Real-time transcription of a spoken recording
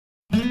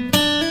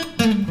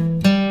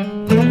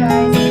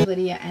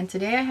Lydia, and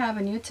today I have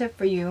a new tip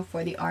for you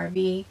for the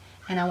RV.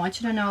 And I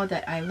want you to know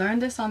that I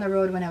learned this on the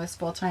road when I was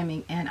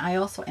full-timing, and I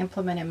also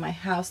implement it in my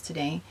house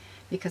today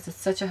because it's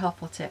such a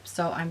helpful tip.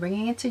 So I'm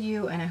bringing it to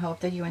you, and I hope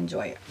that you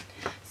enjoy it.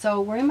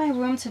 So we're in my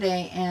room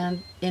today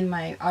and in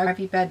my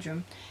RV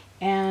bedroom,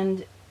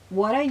 and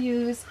what I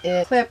use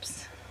is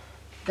clips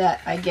that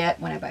I get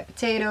when I buy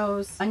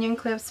potatoes, onion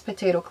clips,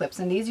 potato clips,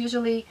 and these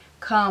usually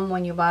come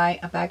when you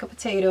buy a bag of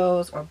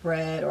potatoes or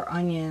bread or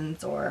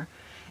onions or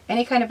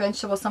any kind of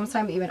vegetable,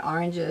 sometimes even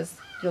oranges.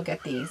 You'll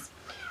get these,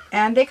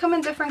 and they come in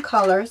different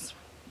colors,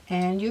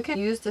 and you can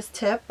use this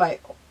tip by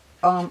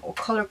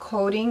color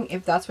coding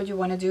if that's what you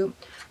want to do.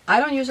 I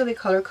don't usually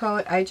color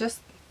code, I just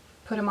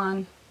put them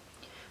on,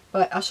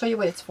 but I'll show you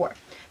what it's for.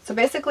 So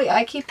basically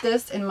I keep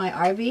this in my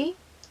RV,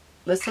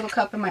 this little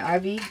cup in my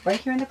RV right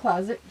here in the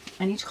closet,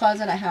 and each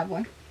closet I have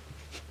one.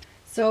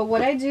 So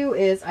what I do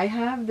is I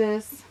have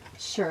this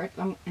shirt,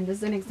 and this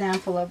is an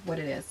example of what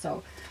it is.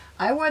 So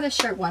I wore this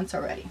shirt once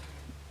already,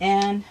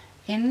 and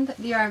in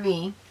the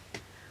RV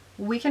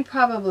we can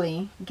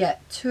probably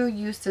get 2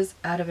 uses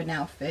out of an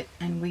outfit,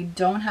 and we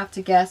don't have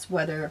to guess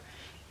whether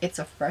it's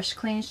a fresh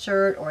clean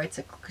shirt or it's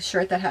a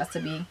shirt that has to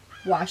be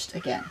washed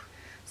again.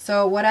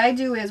 So what I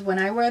do is when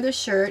I wear this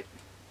shirt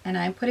and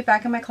I put it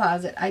back in my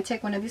closet, I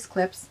take one of these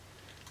clips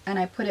and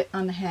I put it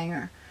on the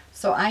hanger.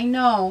 So I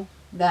know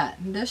that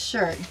this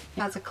shirt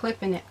has a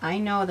clip in it. I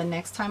know the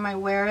next time I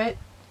wear it,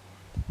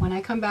 when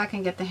I come back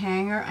and get the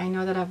hanger, I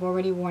know that I've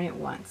already worn it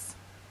once.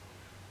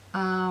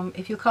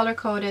 If you color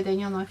code it, then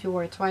you'll know if you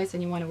wore it twice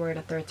and you want to wear it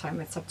a third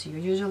time. It's up to you.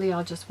 Usually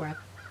I'll just wear it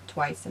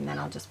twice and then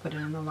I'll just put it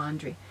in the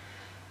laundry.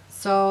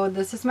 So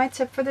this is my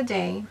tip for the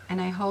day,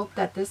 and I hope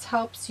that this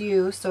helps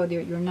you so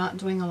that you're not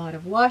doing a lot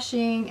of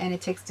washing and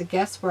it takes the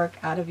guesswork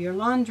out of your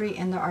laundry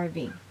in the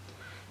RV.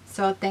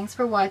 So thanks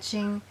for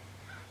watching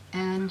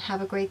and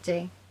have a great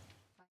day.